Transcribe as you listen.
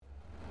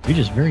You're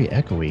just very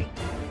echoey.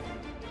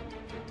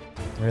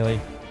 Really?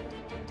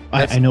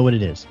 I know what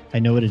it is. I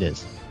know what it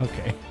is.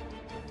 Okay.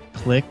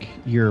 Click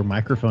your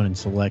microphone and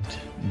select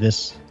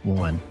this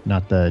one,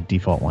 not the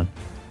default one.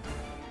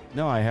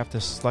 No, I have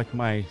to select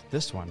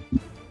this one.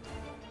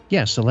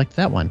 Yeah, select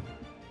that one.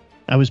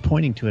 I was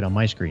pointing to it on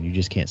my screen. You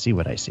just can't see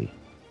what I see.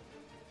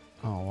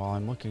 Oh, well,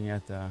 I'm looking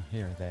at that.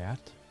 How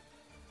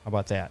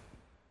about that?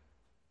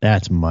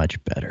 That's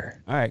much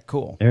better. All right,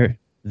 cool.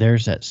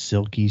 There's that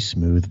silky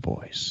smooth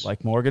voice.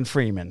 Like Morgan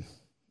Freeman.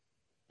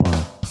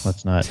 Well,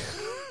 let's not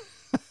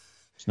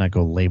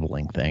go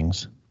labeling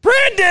things.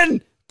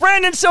 Brandon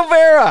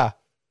Silvera.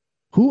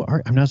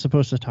 I'm not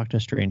supposed to talk to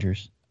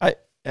strangers.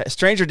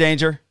 Stranger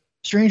danger.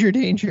 Stranger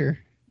danger.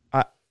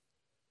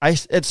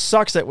 It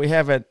sucks that we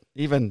haven't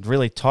even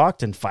really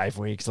talked in 5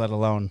 weeks, let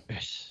alone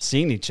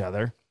seen each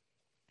other.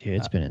 Dude,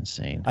 it's been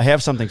insane. I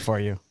have something for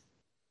you.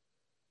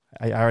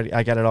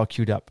 I got it all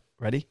queued up.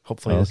 Ready?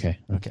 Hopefully. Okay.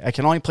 I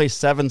can only play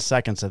 7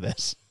 seconds of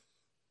this.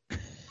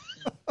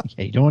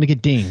 Okay, you don't want to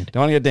get dinged.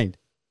 Don't want to get dinged.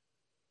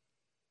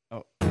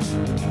 Oh.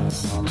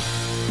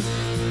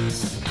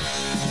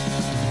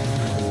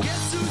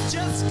 Guess who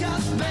just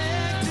got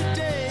back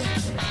today?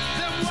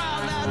 Them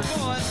wild-eyed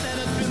boys that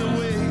have been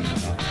away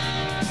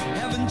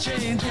haven't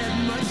changed,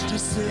 had much to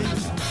say.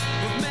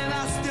 But man, I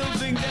still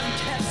think them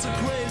cats are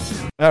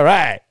crazy. All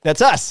right.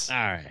 That's us. All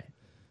right.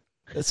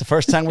 It's the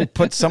first time we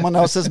put someone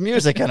else's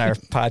music on our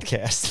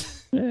podcast.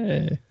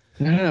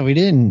 No, we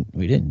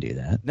didn't do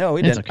that. No, we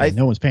It's didn't. okay.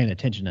 No one's paying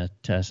attention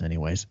to us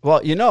anyways.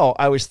 Well,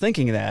 I was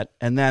thinking that,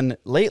 and then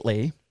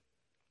lately,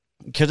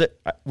 because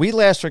we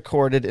last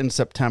recorded in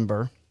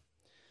September.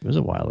 It was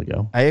a while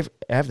ago. I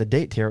have the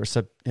date here.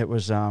 It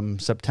was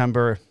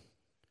September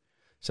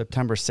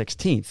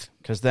 16th,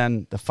 because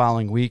then the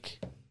following week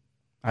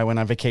I went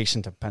on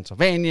vacation to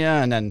Pennsylvania,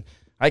 and then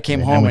I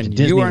came home and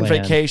you were on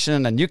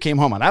vacation, and you came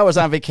home and I was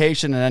on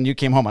vacation, and then you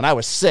came home and I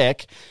was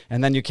sick,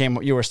 and then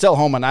you were still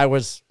home and I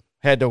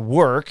had to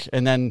work,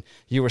 and then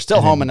you were still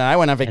home and then I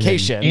went on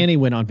vacation. And Annie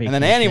went on vacation.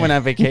 And then Annie went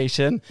on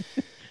vacation.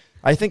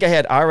 I think I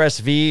had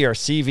RSV or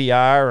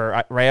CVR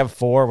or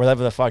RAV4,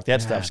 whatever the fuck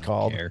that stuff's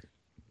called. Care.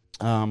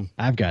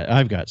 I've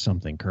got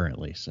something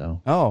currently,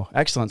 so. Oh,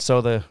 excellent.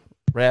 So the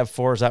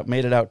RAV4's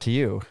made it out to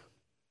you.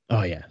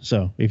 Oh yeah.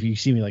 So if you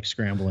see me like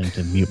scrambling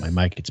to mute my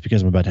mic, it's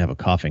because I'm about to have a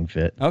coughing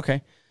fit.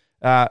 Okay.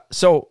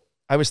 So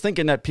I was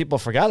thinking that people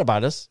forgot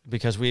about us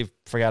because we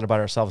forgot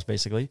about ourselves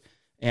basically.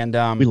 And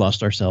we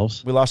lost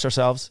ourselves.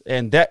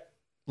 And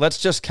let's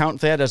just count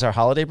that as our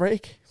holiday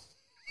break.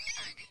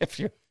 If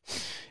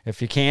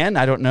you can,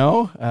 I don't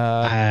know.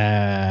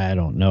 I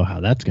don't know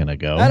how that's going to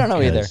go. I don't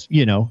know either.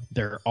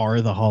 There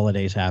are the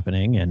holidays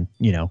happening and,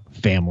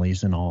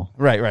 families and all.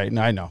 Right.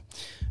 No, I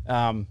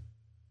know.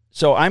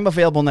 So I'm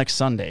available next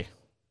Sunday.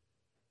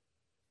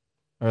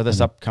 Or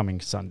this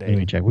upcoming Sunday. Let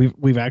me check.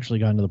 We've actually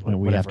gotten to the point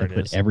where we have to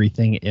put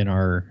everything in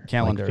our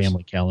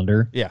family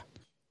calendar. Yeah.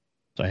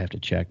 So I have to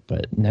check.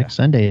 But next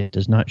Sunday, it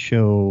does not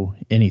show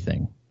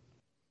anything.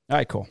 All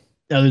right, cool.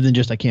 Other than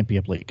just I can't be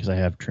up late because I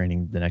have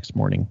training the next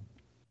morning.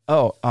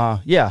 Oh,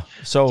 yeah.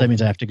 So that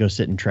means I have to go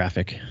sit in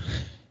traffic.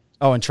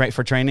 Oh, and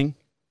for training?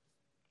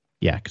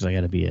 Yeah, because I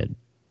got to be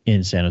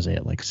in San Jose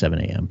at like 7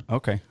 a.m.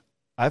 Okay.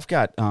 I've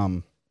got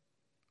some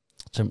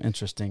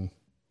interesting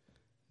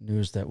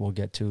news that we'll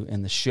get to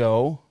in the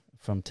show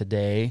from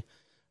today.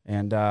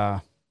 And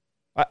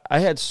I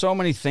had so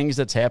many things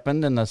that's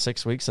happened in the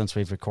 6 weeks since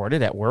we've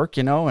recorded at work,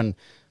 and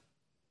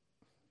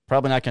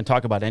probably not going to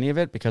talk about any of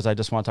it because I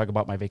just want to talk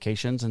about my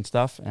vacations and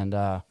stuff.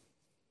 And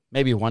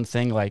maybe one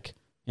thing like,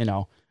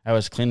 I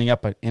was cleaning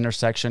up an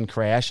intersection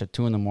crash at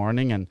 2 a.m.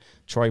 and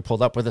Troy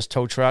pulled up with his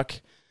tow truck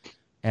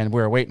and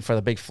we were waiting for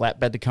the big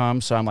flatbed to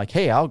come. So I'm like,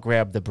 hey, I'll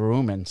grab the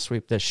broom and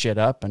sweep this shit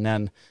up. And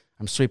then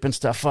I'm sweeping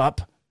stuff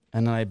up.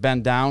 And then I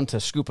bend down to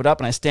scoop it up,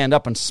 and I stand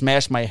up and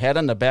smash my head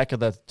on the back of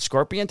the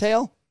scorpion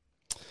tail.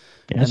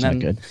 Yeah, that's not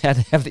good. Had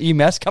to have the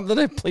EMS come to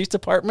the police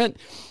department,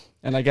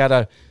 and I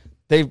got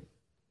they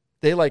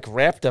like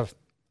wrapped a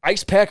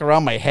ice pack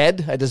around my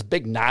head. I had this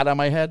big knot on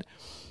my head,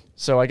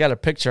 so I got a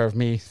picture of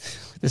me,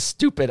 this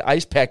stupid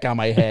ice pack on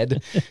my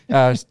head,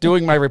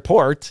 doing my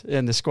report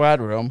in the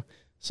squad room.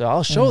 So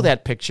I'll show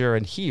that picture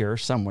in here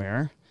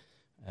somewhere,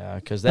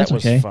 because that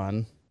was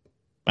fun.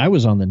 I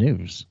was on the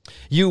news.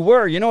 You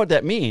were. You know what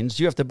that means?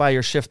 You have to buy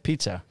your shift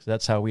pizza.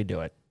 That's how we do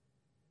it.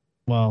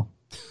 Well,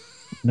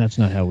 that's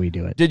not how we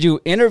do it. Did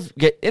you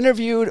get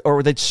interviewed,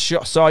 or they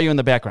saw you in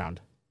the background?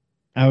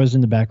 I was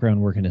in the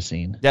background working a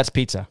scene. That's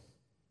pizza.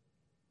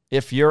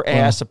 If your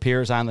ass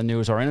appears on the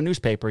news or in a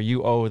newspaper,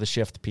 you owe the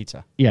shift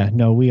pizza. Yeah,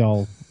 no, we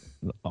all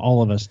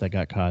of us that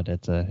got caught,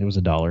 it was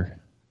 $1.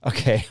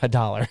 Okay,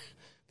 $1.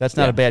 That's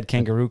not a bad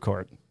kangaroo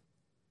court.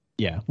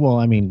 Yeah, well,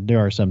 I mean,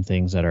 there are some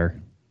things that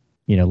are,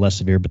 less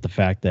severe, but the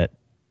fact that,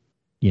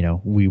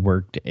 we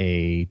worked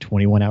a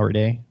 21-hour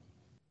day.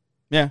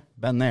 Yeah,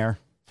 been there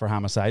for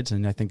homicides,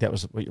 and I think that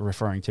was what you're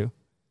referring to.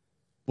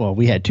 Well,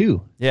 we had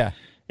 2. Yeah.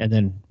 And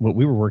then what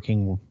we were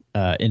working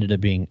ended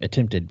up being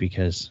attempted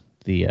because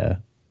the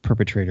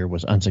perpetrator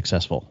was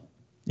unsuccessful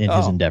in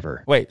his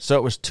endeavor. Wait, so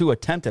it was 2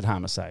 attempted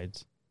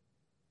homicides?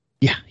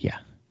 Yeah.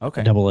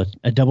 Okay.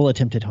 A double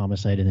attempted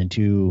homicide and then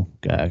 2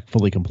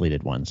 fully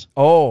completed ones.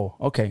 Oh,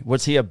 okay.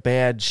 Was he a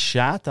bad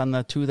shot on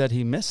the 2 that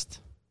he missed?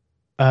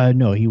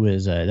 No, he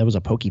was. That was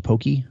a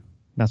pokey,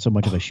 not so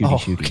much of a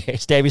shooty. Okay.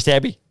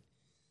 Stabby.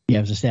 Yeah,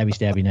 it was a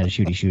stabby, not a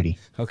shooty.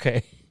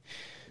 Okay.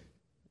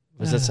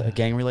 Was this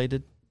gang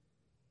related?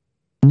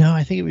 No,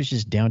 I think it was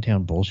just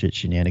downtown bullshit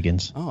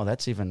shenanigans. Oh,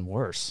 that's even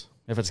worse.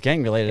 If it's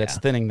gang related, Yeah. it's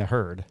thinning the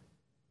herd.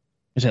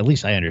 Because at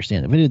least I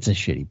understand it, but it's a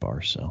shitty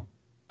bar, so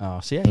Oh,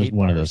 see, I it was hate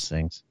one bars. of those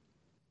things.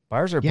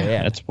 Bars are Yeah,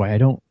 bad. that's why I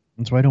don't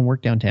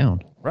work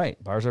downtown.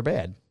 Right. Bars are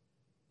bad.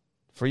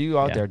 For you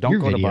out Yeah, there, don't your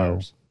go to video-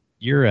 bars.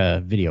 Your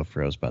video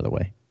froze, by the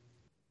way.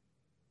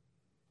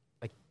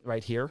 Like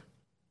right here.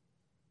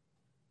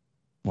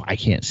 Well, I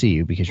can't see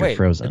you because you're Wait,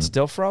 frozen. it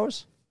still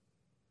froze?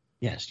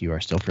 Yes, you are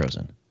still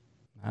frozen.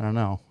 I don't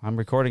know. I'm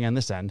recording on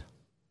this end.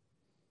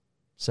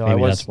 So Maybe I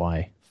was that's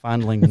why.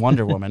 fondling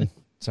Wonder Woman.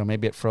 So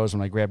maybe it froze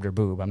when I grabbed her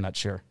boob. I'm not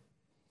sure.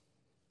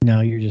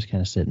 No, you're just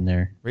kind of sitting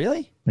there.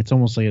 Really? It's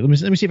almost like let me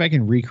see if I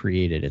can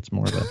recreate it. It's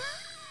more of a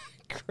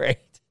Great.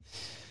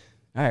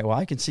 All right. Well,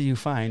 I can see you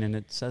fine, and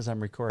it says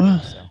I'm recording.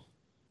 So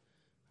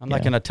I'm not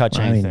Yeah. going to touch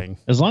I mean, anything.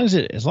 as long as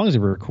it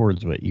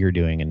records what you're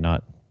doing and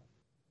not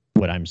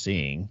what I'm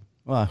seeing.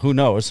 Well, who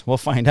knows? We'll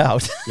find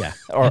out. Yeah.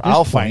 Or At this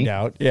I'll point- find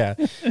out. Yeah.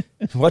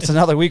 What's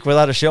another week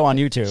without a show on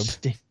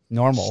YouTube?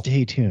 Normal.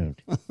 Stay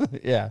tuned.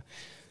 Yeah.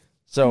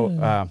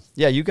 So,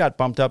 yeah, you got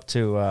bumped up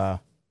to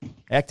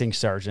acting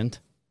sergeant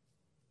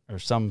or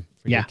some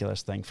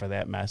ridiculous thing for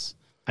that mess.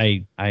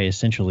 I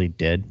essentially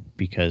did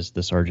because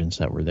the sergeants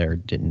that were there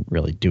didn't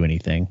really do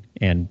anything,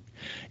 and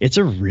it's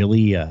a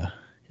really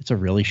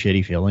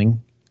shitty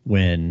feeling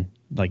when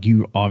like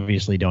you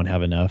obviously don't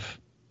have enough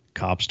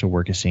cops to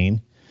work a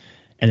scene,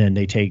 and then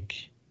they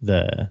take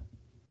the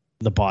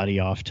body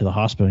off to the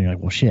hospital. And you're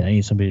like, well, shit, I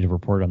need somebody to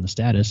report on the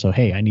status. So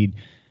hey, I think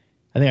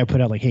I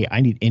put out like, hey,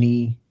 I need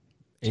any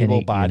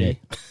Able 10-8 body. unit.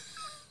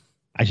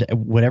 I said,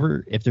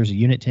 whatever, if there's a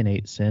unit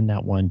 10-8, send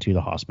that one to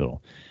the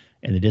hospital.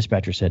 And the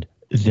dispatcher said,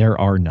 there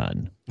are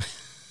none.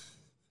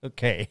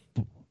 Okay.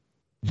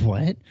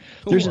 What?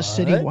 There's a What?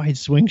 citywide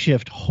swing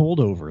shift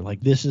holdover.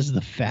 Like, this is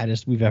the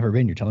fattest we've ever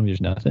been. You're telling me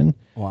there's nothing?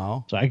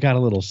 Wow. So I got I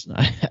was a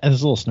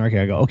little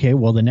snarky. I go, okay,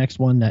 well, the next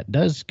one that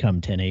does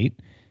come 10-8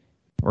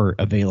 or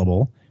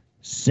available,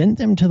 send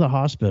them to the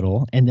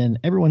hospital, and then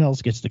everyone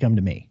else gets to come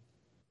to me.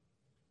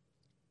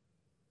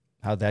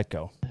 How'd that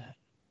go?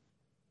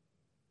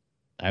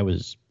 I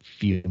was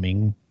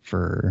fuming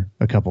for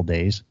a couple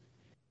days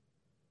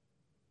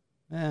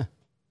Did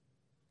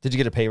you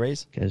get a pay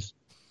raise? because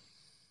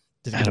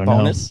Did you I get a don't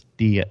bonus?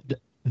 know.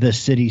 The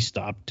city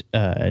stopped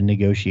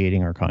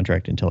negotiating our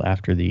contract until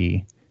after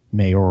the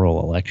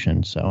mayoral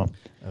election. So,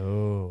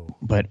 Oh.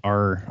 but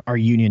our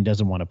union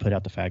doesn't want to put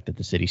out the fact that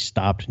the city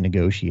stopped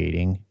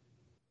negotiating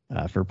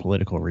for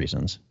political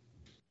reasons.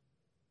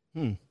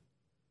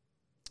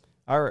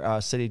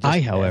 Our city just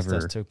asked however-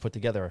 us to put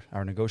together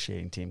our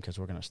negotiating team because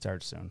we're going to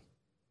start soon.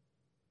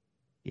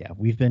 Yeah,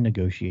 we've been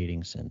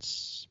negotiating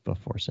since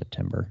before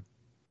September.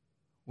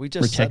 We We're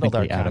just settled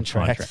our technically out of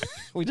contract.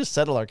 We just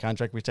settled our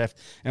contract.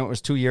 And it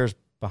was 2 years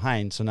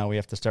behind, so now we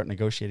have to start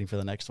negotiating for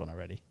the next one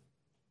already.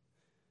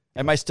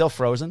 Am I still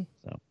frozen?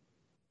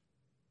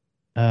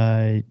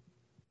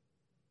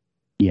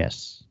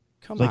 Yes.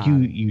 Come Like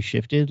on. you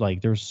shifted,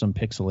 like there's some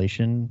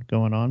pixelation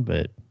going on,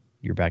 but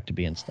you're back to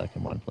being stuck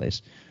in one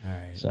place. All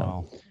right. So-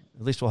 Well,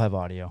 at least we'll have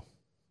audio.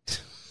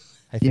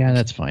 I think. Yeah,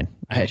 that's fine.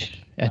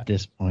 At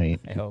this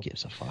point, I who hope.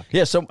 gives a fuck?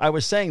 Yeah, so I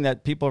was saying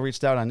that people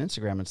reached out on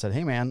Instagram and said,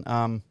 "Hey, man,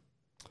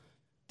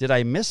 did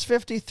I miss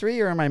 53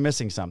 or am I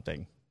missing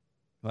something?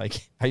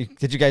 Like,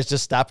 did you guys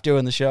just stop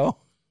doing the show?"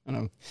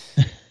 And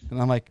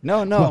I'm like,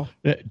 no. Well,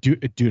 due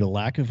to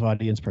lack of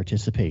audience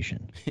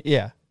participation.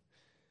 Yeah.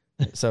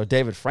 So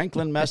David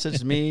Franklin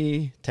messaged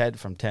me, Ted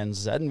from 10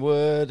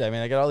 Zenwood. I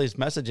mean, I got all these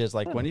messages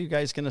like, when are you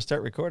guys going to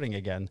start recording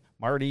again?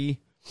 Marty.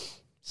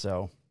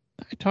 So,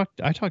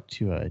 I talked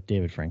to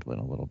David Franklin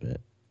a little bit,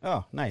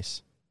 oh,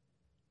 nice.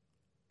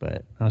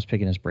 but I was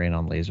picking his brain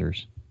on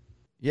lasers.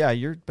 Yeah,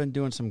 you've been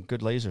doing some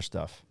good laser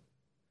stuff.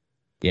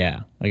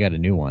 Yeah, I got a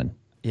new one.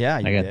 Yeah,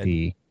 you I got did.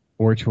 the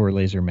Ortor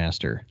Laser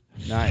Master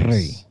 3.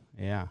 Nice.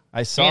 Yeah.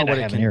 I saw And what I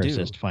it have can an air do.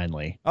 assist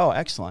finally. Oh,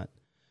 excellent.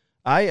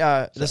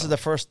 This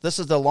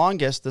is the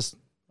longest.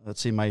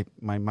 Let's see, my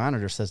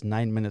monitor says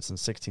 9 minutes and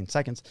 16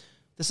 seconds.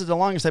 This is the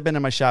longest I've been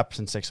in my shop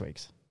since 6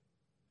 weeks.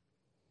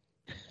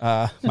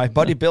 My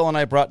buddy Bill and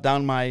I brought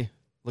down my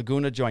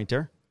Laguna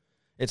jointer.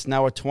 It's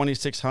now a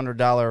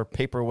 $2,600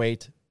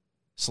 paperweight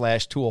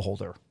 / tool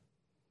holder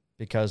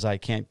because I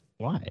can't.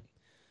 Why?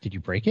 Did you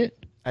break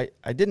it?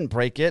 I didn't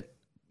break it.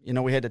 You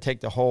know, we had to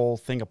take the whole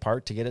thing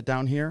apart to get it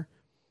down here.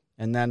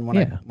 And then when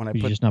I Did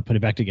you put just not put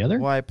it back together?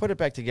 Well, I put it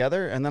back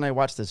together, and then I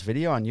watched this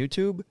video on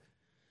YouTube,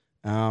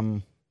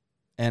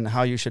 and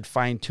how you should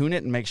fine tune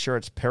it and make sure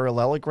it's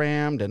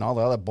parallelogrammed and all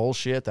the other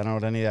bullshit. I don't know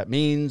what any of that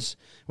means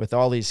with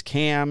all these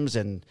cams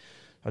and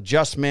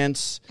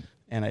adjustments.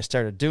 And I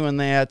started doing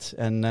that,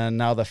 and then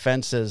now the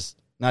fence is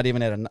not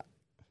even at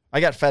I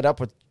got fed up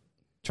with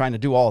trying to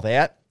do all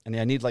that, and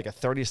I need like a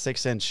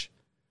 36-inch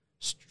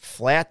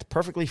flat,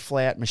 perfectly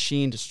flat,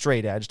 machined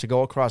straight edge to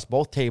go across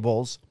both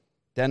tables.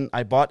 Then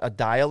I bought a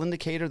dial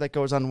indicator that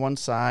goes on one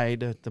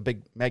side, the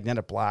big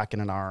magnetic block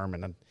and an arm,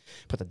 and then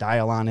put the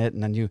dial on it,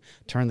 and then you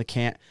turn the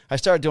can. I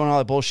started doing all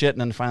that bullshit,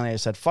 and then finally I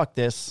said, fuck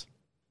this.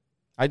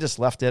 I just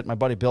left it. My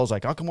buddy Bill's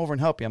like, I'll come over and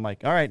help you. I'm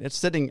like, all right, it's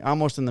sitting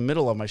almost in the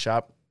middle of my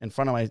shop in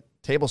front of my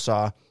table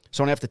saw,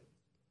 so I don't have to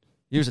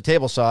use a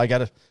table saw.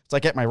 It's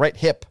like at my right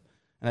hip,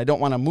 and I don't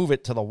want to move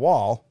it to the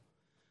wall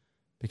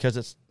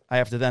because I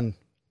have to then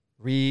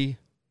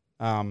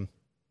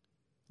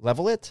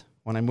level it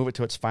when I move it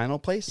to its final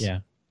place. Yeah.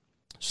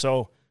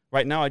 So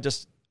right now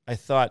I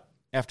thought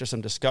after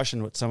some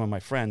discussion with some of my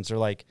friends, they're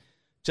like,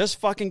 just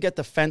fucking get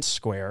the fence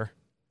square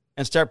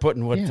and start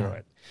putting wood through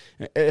it.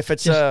 If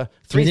it's a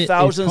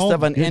 3/1000th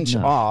of an inch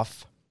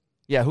off,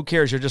 yeah, who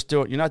cares? You're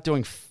not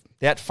doing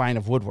that fine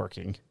of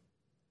woodworking.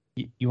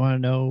 You want to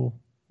know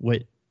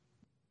what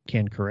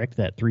can correct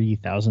that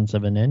 3/1000th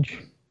of an inch?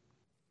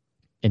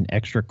 An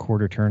extra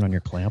quarter turn on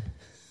your clamp.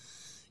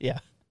 Yeah.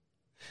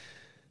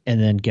 And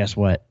then guess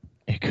what?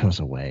 It goes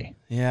away.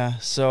 Yeah.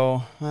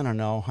 So I don't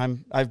know.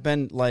 I've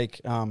been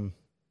like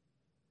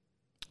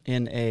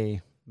in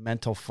a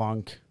mental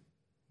funk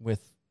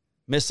with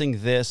missing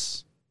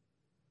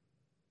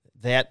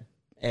that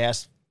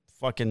ass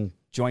fucking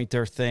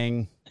jointer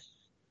thing.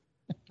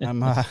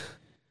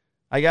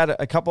 I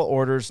got a couple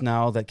orders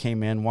now that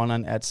came in, one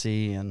on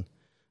Etsy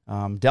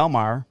and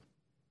Delmar.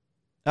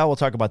 Oh, we'll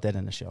talk about that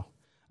in the show.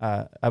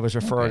 I was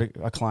referred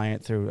to a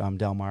client through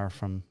Delmar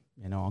from,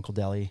 Uncle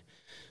Deli.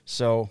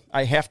 So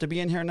I have to be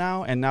in here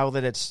now. And now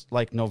that it's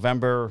like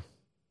November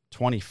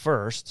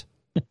 21st,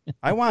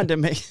 I wanted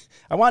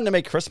to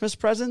make Christmas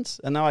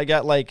presents. And now I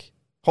got like,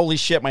 holy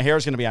shit, my hair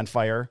is going to be on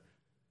fire.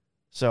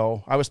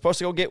 So I was supposed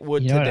to go get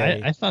wood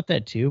today. I thought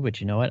that too,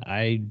 but you know what?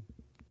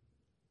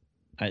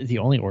 The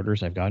only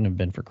orders I've gotten have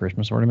been for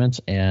Christmas ornaments,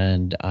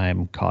 and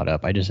I'm caught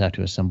up. I just have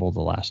to assemble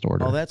the last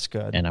order. Oh, that's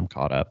good. And I'm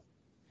caught up.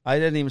 I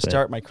didn't even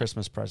start my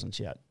Christmas presents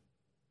yet.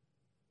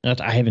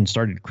 I haven't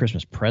started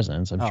Christmas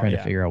presents. I'm trying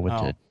to figure out what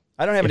to.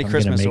 I don't have any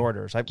Christmas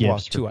orders. I've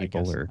lost two, I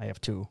guess. I have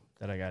two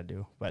that I got to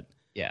do. But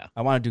yeah,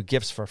 I want to do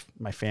gifts for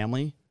my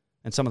family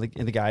and some of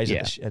the guys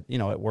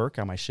at work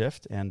on my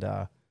shift. And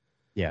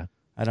yeah,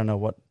 I don't know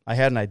what I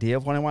had an idea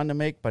of what I wanted to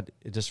make, but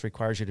it just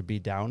requires you to be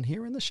down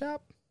here in the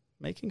shop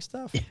making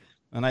stuff. Yeah.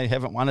 And I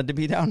haven't wanted to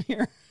be down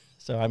here.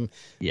 So I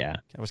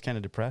was kind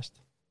of depressed.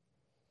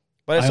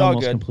 But it's all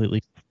good. I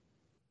completely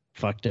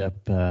fucked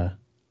up the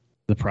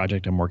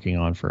project I'm working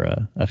on for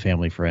a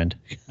family friend.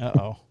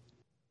 Uh-oh.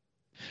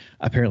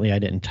 Apparently I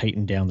didn't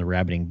tighten down the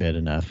rabbiting bit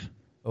enough.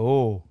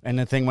 Oh, and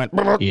the thing went...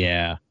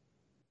 Yeah.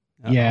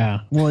 Uh-oh. Yeah.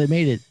 Well, it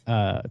made it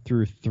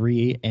through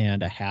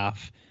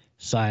 3.5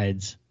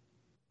 sides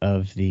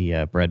of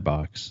the bread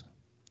box.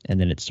 And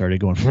then it started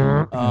going...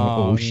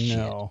 Oh, shit.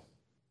 No.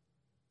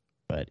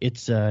 But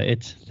it's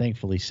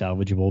thankfully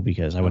salvageable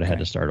because I would have had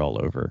to start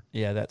all over.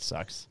 Yeah, that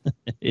sucks.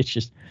 It's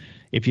just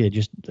if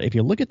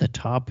you look at the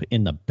top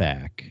in the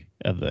back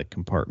of the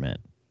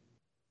compartment,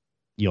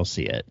 you'll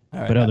see it.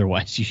 Right, but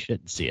otherwise, you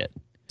shouldn't see it.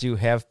 Do you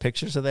have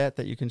pictures of that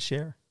you can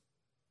share?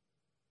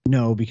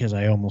 No, because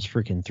I almost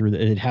freaking threw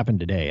it. It happened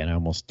today, and I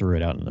almost threw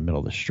it out in the middle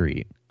of the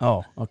street.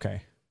 Oh,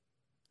 okay.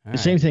 The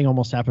same thing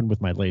almost happened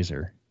with my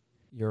laser.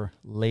 Your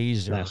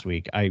laser last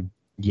week.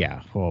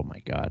 Yeah. Oh my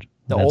God.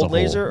 The old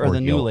laser or the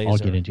new laser? I'll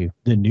get into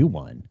the new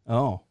one.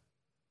 Oh,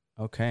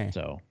 okay.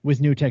 So with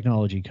new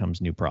technology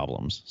comes new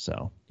problems.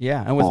 So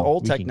yeah, and with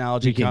old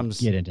technology comes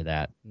get into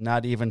that.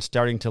 Not even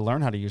starting to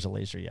learn how to use a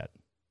laser yet.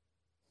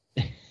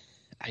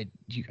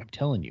 I'm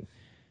telling you,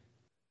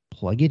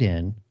 plug it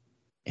in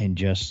and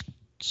just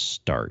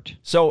start.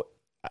 So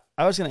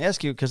I was going to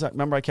ask you because I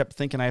remember I kept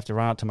thinking I have to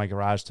run out to my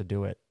garage to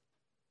do it.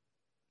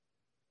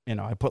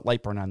 I put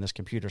Lightburn on this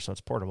computer so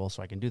it's portable,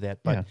 so I can do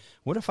that. But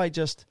what if I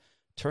just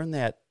turn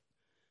that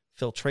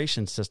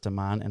filtration system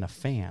on and a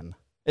fan?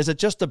 Is it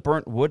just the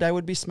burnt wood I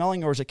would be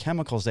smelling, or is it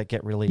chemicals that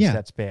get released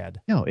that's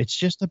bad? No, it's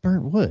just the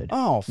burnt wood.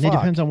 Oh, fuck. And it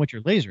depends on what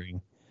you're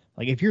lasering.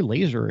 Like if you're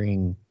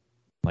lasering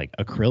like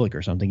acrylic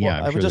or something,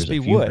 I'm sure would just be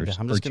wood.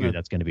 I'm just gonna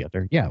that's going to be up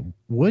there. Yeah,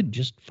 wood.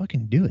 Just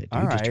fucking do it.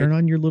 Dude. Just turn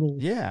on your little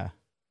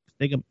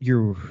think of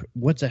your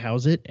what's a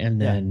house it, and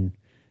then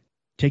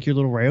take your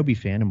little Ryobi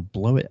fan and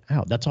blow it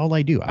out. That's all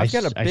I do. I've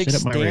got a big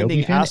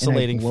standing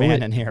oscillating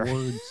fan in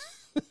here.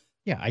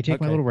 Yeah, I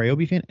take my little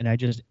Ryobi fan and I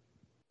just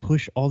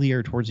push all the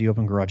air towards the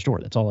open garage door.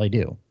 That's all I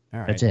do. All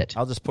right. That's it.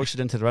 I'll just push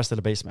it into the rest of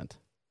the basement,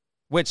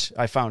 which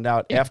I found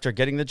out after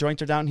getting the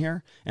jointer down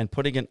here and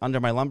putting it under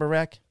my lumber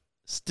rack,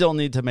 still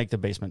need to make the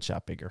basement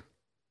shop bigger.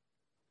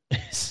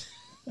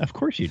 Of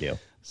course you do.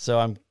 So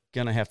I'm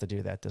going to have to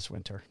do that this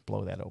winter,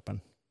 blow that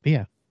open. But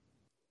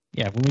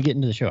yeah, when we get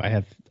into the show, I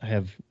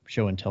have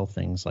show and tell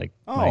things like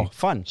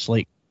fun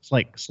slate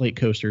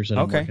coasters that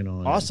I'm working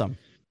on. Awesome.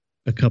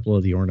 A couple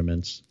of the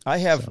ornaments. I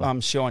have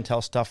show and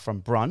tell stuff from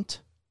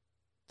Brunt.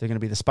 They're going to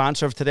be the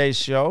sponsor of today's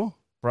show.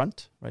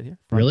 Brunt, right here.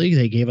 Brunt. Really?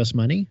 They gave us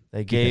money?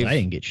 I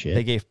didn't get shit.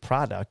 They gave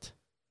product.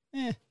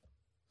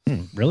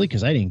 Really?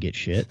 Because I didn't get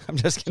shit. I'm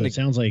just So gonna it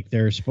sounds like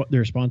they're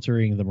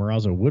sponsoring the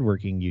Morazzo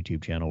Woodworking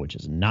YouTube channel, which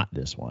is not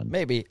this one.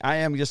 maybe I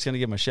am just gonna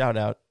give them a shout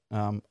out.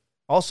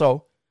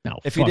 Also, No,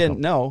 if you fuck didn't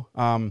 'em.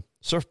 know,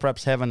 Surf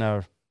Prep's having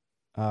a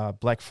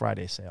Black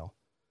Friday sale.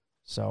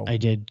 So I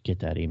did get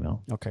that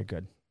email. okay,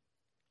 good.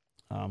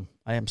 I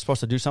am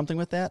supposed to do something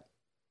with that.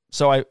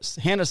 So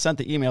Hannah sent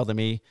the email to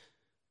me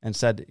and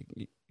said,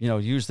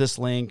 use this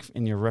link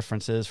in your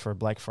references for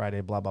Black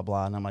Friday, blah, blah,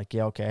 blah. And I'm like,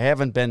 yeah, okay. I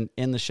haven't been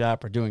in the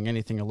shop or doing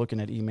anything or looking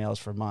at emails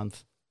for a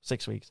month,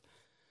 6 weeks.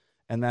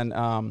 And then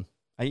I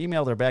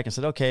emailed her back and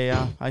said, okay,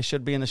 I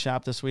should be in the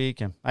shop this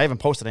week. And I haven't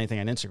posted anything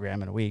on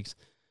Instagram in weeks.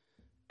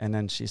 And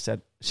then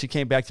she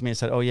came back to me and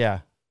said, oh,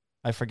 yeah,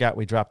 I forgot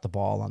we dropped the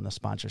ball on the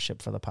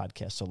sponsorship for the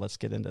podcast. So let's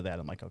get into that.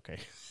 I'm like, okay.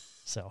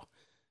 So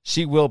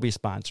she will be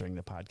sponsoring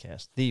the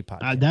podcast,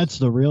 That's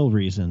the real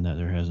reason that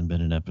there hasn't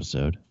been an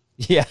episode.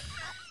 Yeah.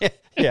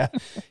 Yeah.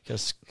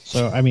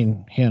 So, I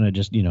mean, Hannah,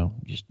 just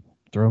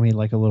throw me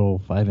like a little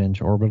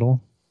 5-inch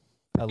orbital.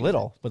 A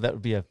little, but that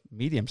would be a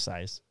medium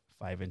size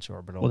 5-inch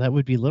orbital. Well, that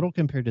would be little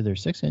compared to their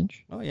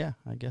 6-inch. Oh, yeah,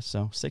 I guess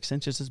so. 6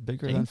 inches is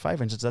bigger See? than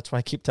 5 inches. That's why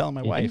I keep telling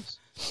my wife.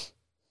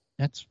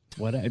 That's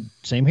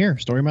same here.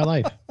 Story of my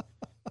life.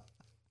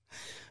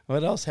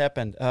 What else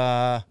happened?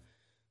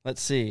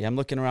 Let's see. I'm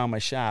looking around my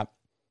shop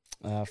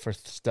for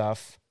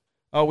stuff.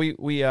 Oh,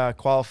 we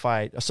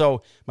qualified.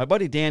 So my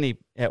buddy Danny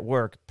at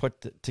work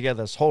put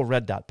together this whole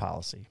red dot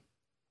policy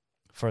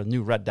for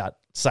new red dot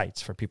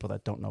sights for people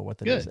that don't know what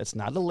that is. It's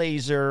not a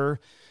laser.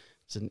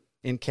 It's an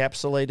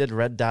encapsulated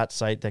red dot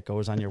sight that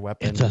goes on your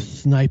weapon. It's a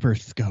sniper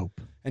scope.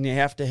 And you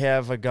have to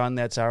have a gun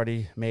that's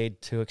already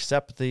made to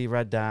accept the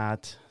red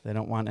dot. They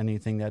don't want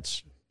anything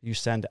that's you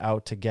send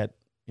out to get,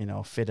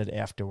 fitted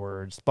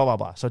afterwards, blah, blah,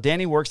 blah. So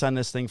Danny works on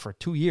this thing for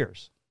 2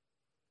 years.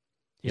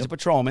 He's a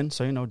patrolman,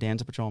 so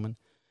Dan's a patrolman.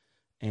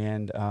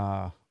 And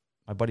my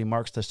buddy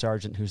Mark's the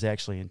sergeant who's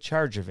actually in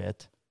charge of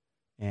it.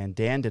 And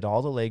Dan did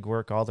all the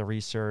legwork, all the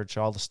research,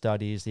 all the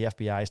studies, the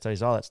FBI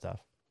studies, all that stuff.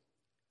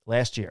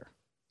 Last year,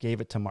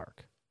 gave it to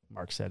Mark.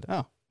 Mark said,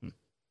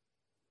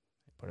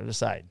 put it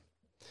aside.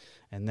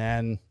 And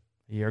then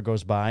a year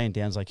goes by, and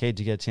Dan's like, hey, did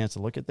you get a chance to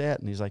look at that?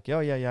 And he's like,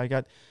 oh, yeah, I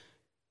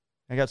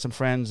got some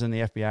friends in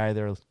the FBI.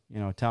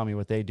 They're, telling me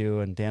what they do.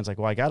 And Dan's like,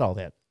 well, I got all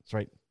that. It's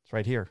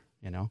right here,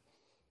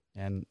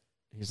 And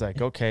he's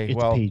like, okay, It's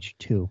well, page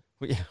 2.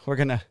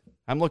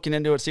 I'm looking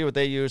into it, see what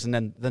they use. And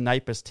then the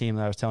NIPUS team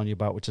that I was telling you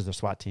about, which is the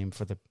SWAT team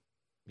for the,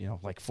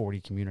 like 40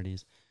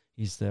 communities.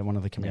 He's one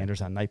of the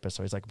commanders on NIPUS.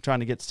 So he's like, I'm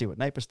trying to see what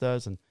NIPUS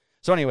does. And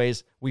so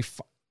anyways, a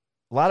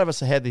lot of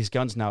us have had these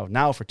guns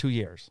now for 2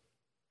 years.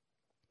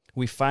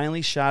 We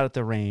finally shot at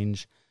the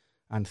range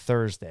on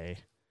Thursday,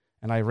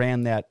 and I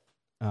ran that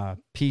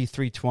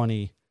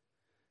P320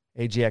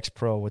 AGX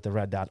Pro with the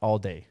red dot all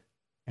day,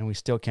 and we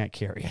still can't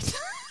carry it.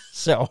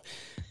 So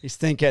he's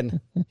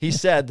thinking, he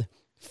said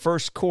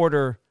first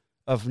quarter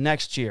of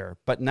next year,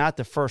 but not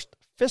the first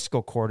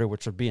fiscal quarter,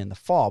 which would be in the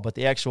fall, but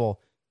the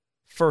actual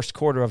first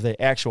quarter of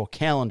the actual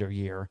calendar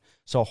year.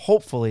 So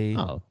hopefully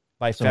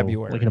by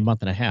February. Like in a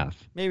month and a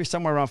half. Maybe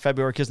somewhere around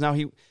February, because now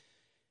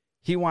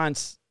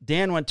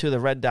Dan went to the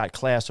red dot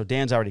class, so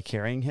Dan's already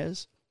carrying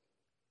his.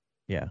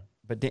 Yeah.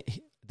 But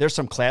there's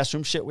some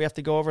classroom shit we have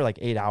to go over, like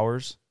 8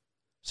 hours.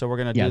 So we're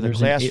going to do the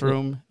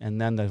classroom and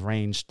then the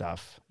range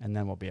stuff, and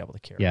then we'll be able to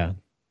carry it.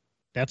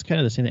 That's kind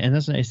of the same. And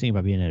that's the nice thing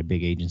about being at a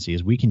big agency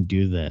is we can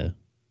do the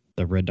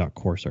red dot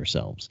course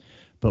ourselves.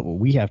 But what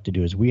we have to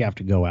do is we have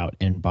to go out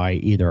and buy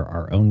either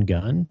our own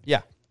gun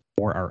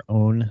or our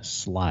own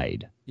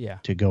slide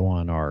to go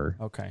on our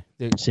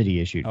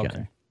city issued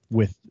gun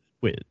with,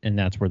 and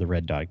that's where the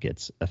red dot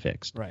gets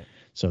affixed. Right.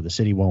 So the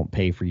city won't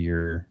pay for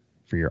your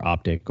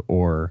optic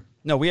or.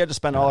 No, we had to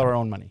spend all our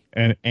own money.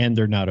 And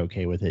they're not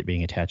okay with it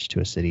being attached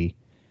to a city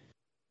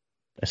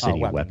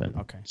weapon.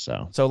 Okay.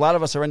 So a lot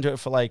of us are into it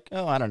for like,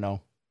 I don't know,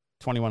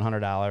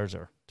 $2,100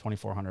 or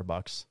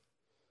 $2,400.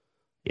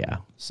 Yeah.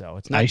 So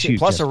it's not cheap.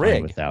 Plus a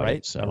rig, right?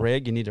 It, so. A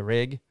rig, you need a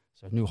rig.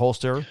 So new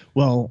holster.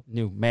 Well,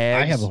 new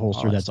mags. I have a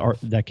holster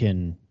that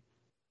can.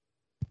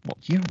 Well,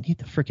 you don't need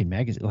the freaking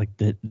magazine. Like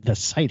the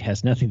sight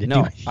has nothing to do.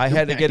 No, with I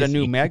had to magazine. get a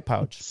new mag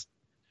pouch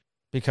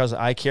because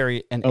I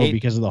carry an 8.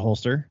 Because of the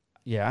holster.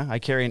 Yeah, I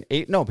carry an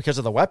 8. No, because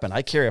of the weapon.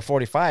 I carry a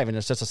 45, and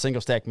it's just a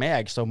single stack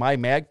mag. So my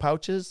mag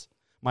pouches,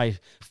 my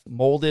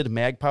molded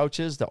mag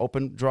pouches, the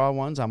open draw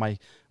ones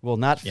will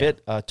not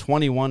fit a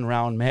 21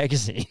 round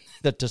magazine.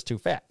 That's just too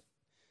fat.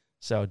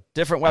 So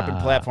different weapon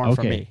platform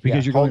for me.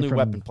 Because you're whole going new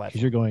weapon platform.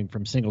 Because you're going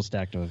from single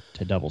stack to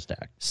double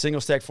stack.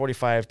 Single stack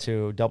 45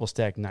 to double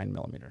stack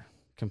 9mm.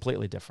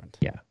 Completely different.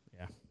 Yeah.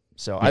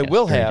 So I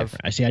will have.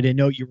 Different. I see. I didn't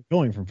know you were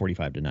going from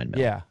 45 to 9mm.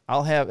 Yeah,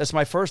 I'll have. It's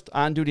my first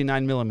on-duty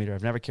 9mm.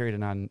 I've never carried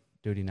an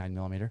on-duty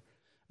 9mm.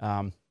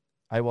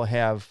 I will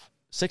have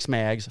 6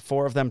 mags,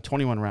 4 of them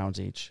 21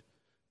 rounds each.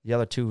 The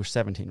other 2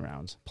 17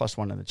 rounds, plus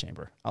 1 in the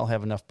chamber. I'll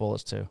have enough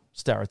bullets to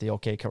start the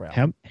OK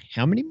Corral.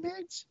 How many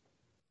mags?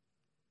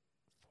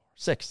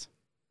 6.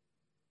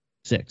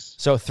 6.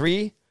 So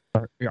 3.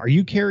 Are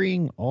you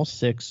carrying all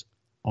 6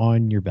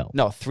 on your belt?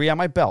 No, 3 on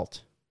my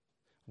belt.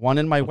 1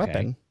 in my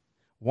weapon.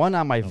 one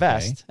on my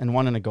vest, and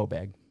one in a go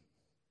bag.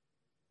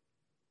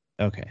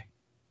 Okay.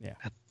 Yeah.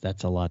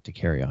 That's a lot to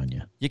carry on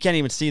you. You can't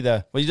even see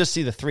you just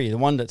see the three. The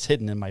one that's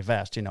hidden in my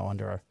vest,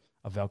 under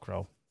a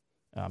Velcro.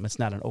 It's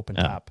not an open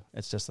top.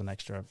 It's just an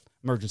extra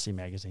emergency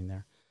magazine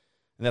there.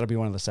 And that'll be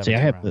one of the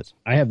 17 rounds.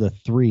 I have the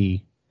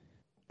 3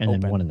 and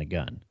Open. then one in the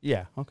gun.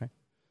 Yeah, okay.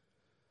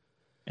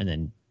 And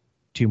then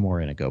 2 more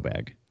in a go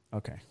bag.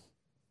 Okay.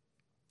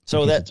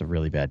 So it's a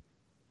really bad.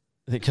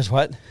 Because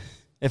what?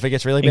 If it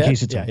gets really bad? In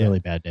case it's a really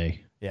bad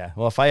day. Yeah.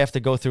 Well, if I have to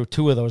go through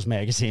 2 of those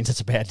magazines, it's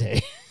a bad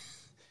day.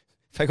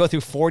 If I go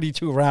through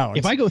 42 rounds.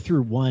 If I go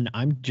through 1,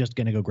 I'm just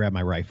going to go grab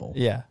my rifle.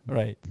 Yeah,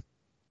 right.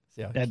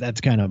 Yeah.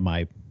 That's kind of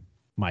my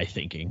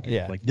thinking.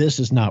 Yeah. Like, this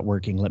is not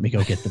working. Let me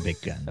go get the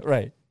big gun.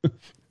 Right.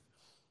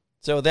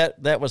 So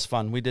that was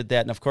fun. We did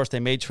that. And, of course, they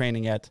made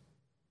training at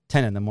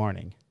 10 in the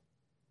morning.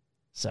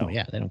 So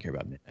yeah, they don't care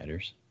about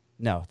midnighters.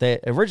 No.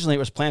 Originally, it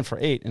was planned for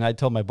 8, and I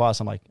told my boss,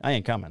 I'm like, I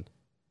ain't coming.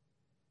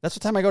 That's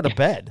what time I go to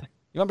bed.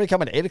 You want me to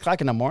come at 8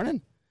 o'clock in the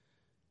morning?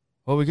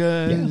 Well, we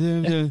got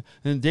the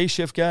day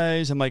shift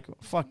guys. I'm like,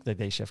 fuck the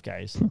day shift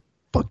guys.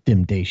 Fuck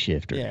them day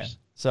shifters. Yeah.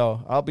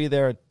 So I'll be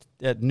there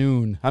at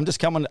noon. I'm just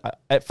coming.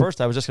 At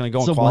first, I was just going to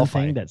go and qualify.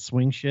 One thing that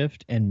swing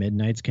shift and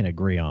midnights can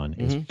agree on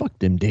is fuck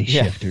them day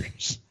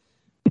shifters.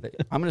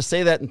 I'm going to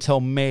say that until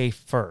May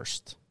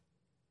 1st.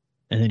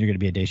 And then you're going to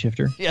be a day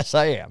shifter? Yes,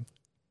 I am.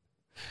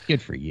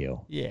 Good for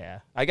you. Yeah.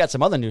 I got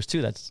some other news,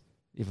 too, that's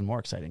even more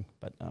exciting.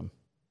 But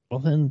well,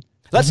 then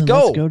let's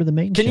go. Let's go to the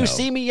main Can show. you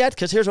see me yet?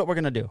 Because here's what we're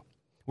going to do.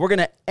 We're going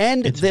to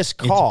end this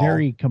call. It's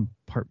very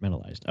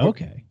compartmentalized.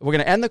 Okay. We're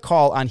going to end the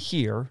call on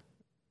here.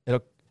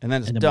 And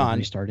then it's done. We'll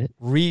restart it.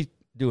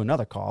 Redo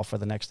another call for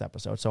the next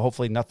episode. So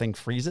hopefully nothing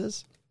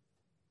freezes.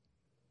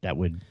 That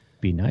would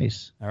be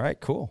nice. All right,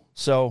 cool.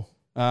 So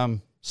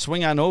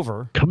swing on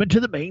over. Coming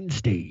to the main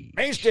stage.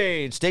 Main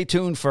stage. Stay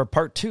tuned for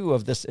part 2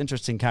 of this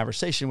interesting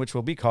conversation, which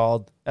will be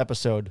called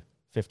episode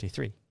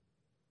 53.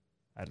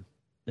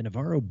 The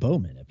Navarro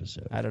Bowman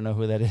episode. I don't know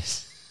who that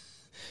is.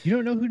 You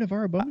don't know who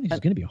Navarro Bowman is? He's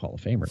going to be a Hall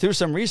of Famer. Through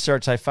some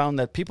research, I found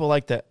that people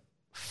like the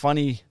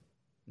funny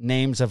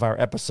names of our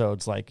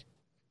episodes, like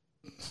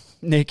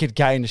naked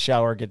guy in the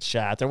shower gets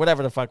shot, or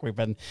whatever the fuck we've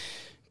been,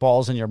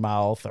 balls in your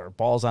mouth, or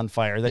balls on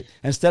fire.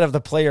 Instead of the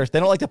players, they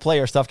don't like the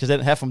player stuff because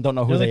half of them don't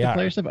know who they are.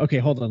 Player stuff? Okay,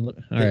 hold on. All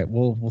right,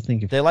 we'll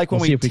think of. They like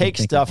when we take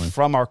stuff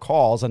from our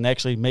calls and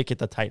actually make it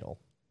the title,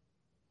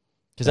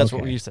 because that's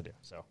what we used to do.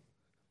 So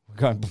we're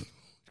going to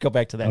go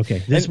back to that. Okay,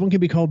 this one can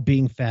be called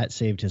 "Being Fat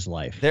Saved His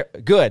Life."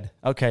 Good.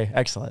 Okay,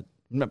 excellent.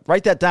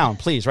 Write that down,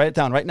 please. Write it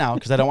down right now,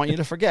 because I don't want you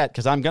to forget,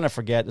 because I'm going to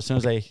forget as soon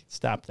as I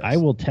stop this. I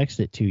will text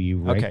it to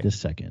you this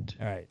second.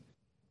 All right.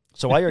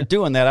 So while you're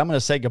doing that, I'm going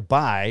to say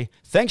goodbye.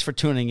 Thanks for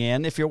tuning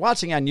in. If you're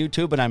watching on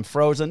YouTube and I'm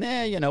frozen,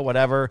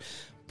 whatever.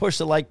 Push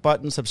the like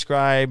button,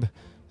 subscribe,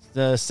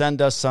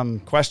 send us some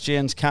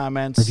questions,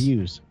 comments.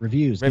 Reviews.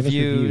 Give us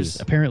reviews.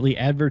 Apparently,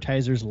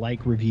 advertisers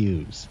like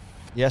reviews.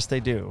 Yes, they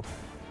do.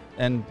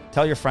 And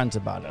tell your friends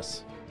about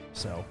us.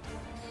 So,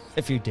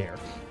 if you dare.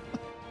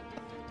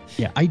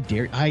 Yeah, I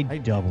dare. I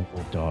double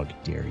dog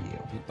dare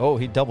you. Oh,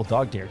 he double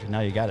dog dared you. Now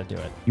you got to do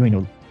it. You ain't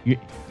no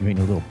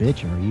little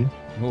bitch, are you?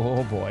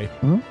 Oh boy.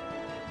 Huh?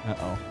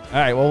 Uh-oh. All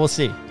right, well, we'll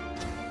see. All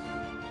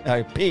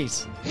right,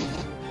 peace.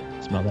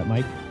 Smell that,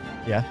 Mike?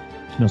 Yeah.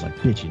 Smells like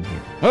bitch in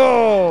here.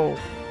 Oh,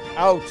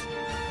 out.